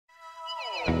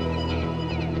Hello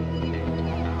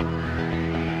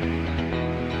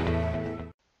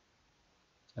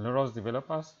ROS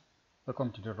developers,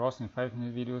 welcome to the ROS in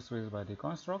 5-minute video series by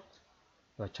Deconstruct,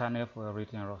 your channel for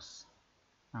everything ROS.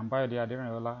 I'm Bayode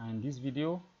Adereola, and in this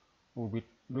video we'll be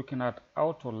looking at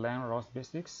how to learn ROS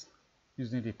basics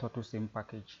using the turtlesim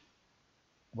package.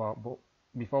 But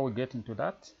before we get into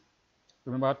that,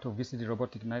 remember to visit the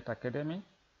Robotics Night Academy,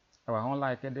 our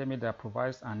online academy that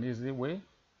provides an easy way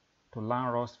to learn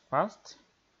ROS fast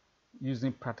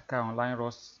using practical online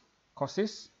ROS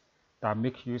courses that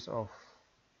make use of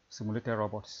simulated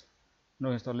robots.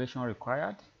 No installation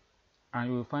required, and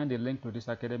you will find a link to this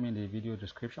academy in the video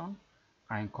description.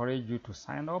 I encourage you to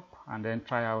sign up and then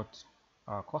try out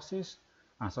our courses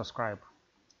and subscribe.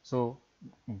 So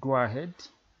go ahead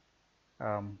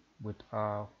with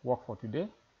our work for today,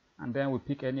 and then we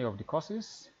pick any of the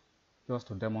courses just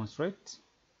to demonstrate.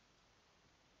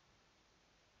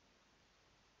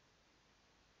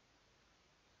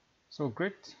 So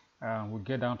great, we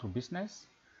get down to business.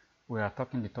 We are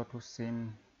talking the turtlesim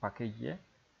package here.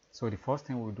 So the first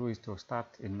thing we'll do is to start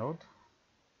a node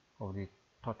of the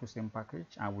turtlesim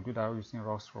package, and we'll do that using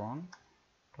ROS run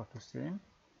turtlesim.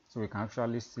 So we can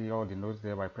actually see all the nodes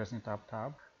there by pressing tab.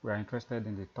 We are interested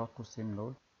in the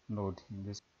turtlesim node in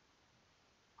this.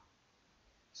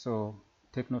 So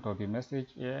take note of the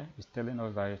message here. It's telling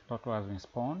us that a turtle has been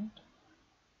spawned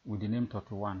with the name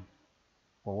turtle1.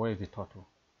 But where is the turtle?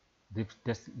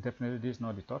 Definitely this is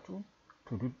not the turtle.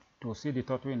 To see the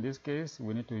turtle in this case,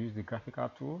 we need to use the graphical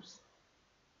tools,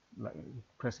 like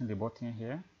pressing the button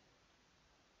here.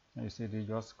 And you see they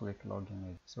just click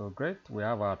login. So great, we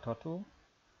have our turtle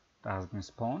that has been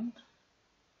spawned.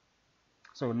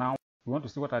 So now we want to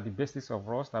see what are the basics of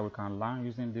ROS that we can learn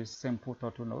using this simple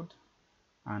turtle node.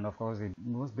 And of course, the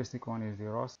most basic one is the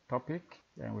ROS topic.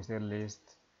 Then we say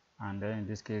list, and then in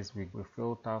this case we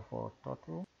filter for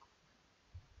turtle.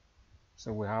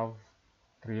 So we have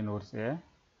 3 nodes here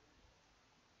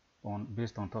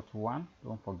based on turtle1.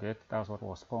 Don't forget that's what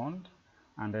was spawned.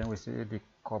 And then we see the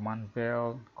command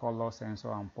vel, color,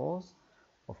 sensor, and pose.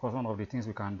 Of course, one of the things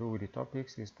we can do with the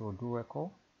topics is to do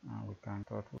echo, and we can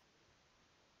turtle.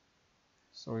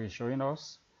 So it's showing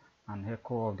us an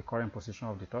echo of the current position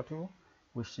of the turtle,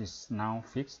 which is now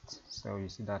fixed. So you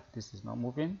see that this is not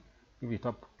moving. If the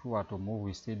top 2 were to move,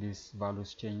 we see these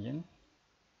values changing.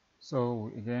 So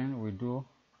again, we do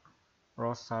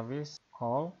rosservice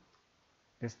call.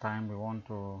 This time we want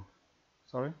to,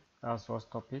 that's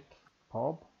rostopic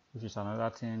pub, which is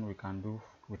another thing we can do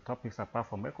with topics apart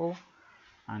from echo.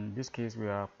 And in this case, we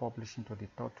are publishing to the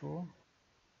turtle.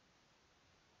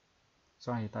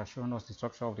 So it has shown us the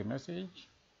structure of the message.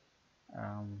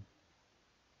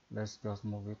 Let's just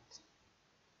move it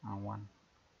and 1.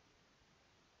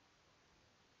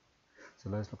 So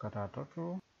let's look at our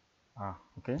turtle.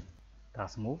 Okay,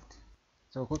 that's moved.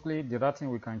 So quickly, the other thing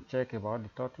we can check about the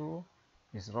turtle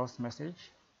is ROS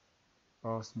message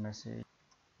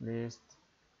list.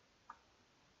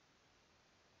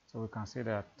 So we can see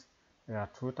that there are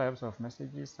 2 types of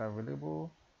messages available,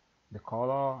 the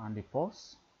color and the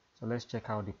pose. So let's check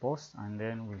out the pose, and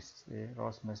then we say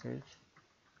ROS message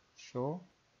show,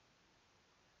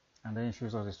 and then it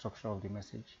shows us the structure of the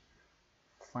message.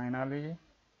 Finally,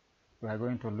 we are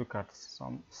going to look at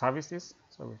some services.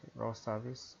 So with ROS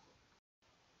service,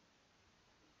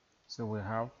 so we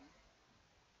have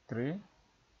 3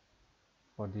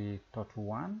 for the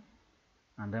turtle1,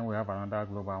 and then we have another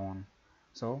global one.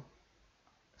 So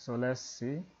let's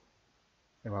see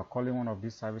if we're calling one of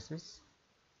these services.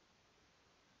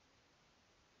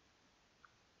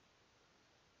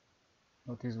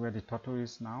 Notice where the turtle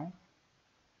is now.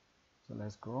 So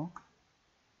let's go.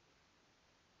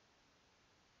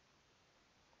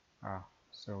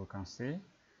 So we can see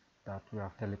that we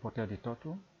have teleported the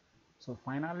turtle. So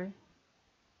finally,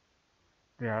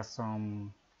 there are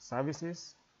some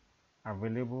services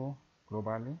available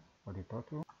globally for the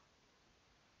turtle.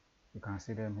 You can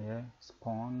see them here: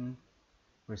 spawn,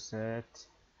 reset,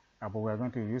 but we are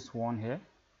going to use one here,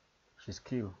 which is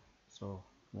kill. So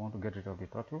we want to get rid of the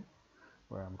turtle,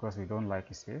 because we don't like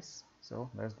his face.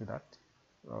 So let's do that.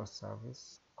 ROS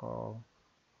service call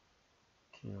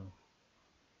kill,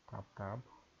 tab.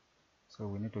 So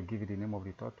we need to give it the name of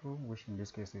the turtle, which in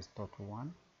this case is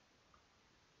turtle1.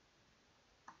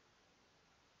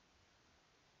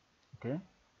 Okay,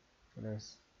 so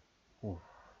let's,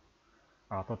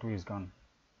 our turtle is gone.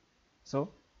 So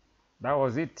that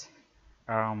was it.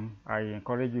 I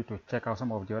encourage you to check out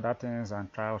some of the other things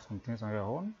and try out some things on your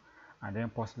own, and then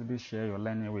possibly share your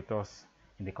learning with us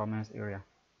in the comments area.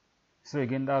 So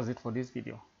again, that's it for this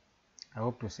video. I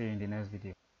hope to see you in the next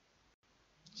video.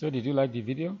 So did you like the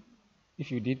video?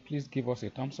 If you did, please give us a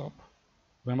thumbs up.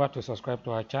 Remember to subscribe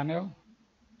to our channel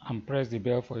and press the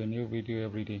bell for a new video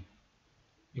every day.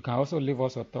 You can also leave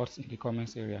us your thoughts in the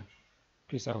comments area.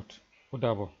 Peace out.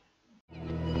 Udabo.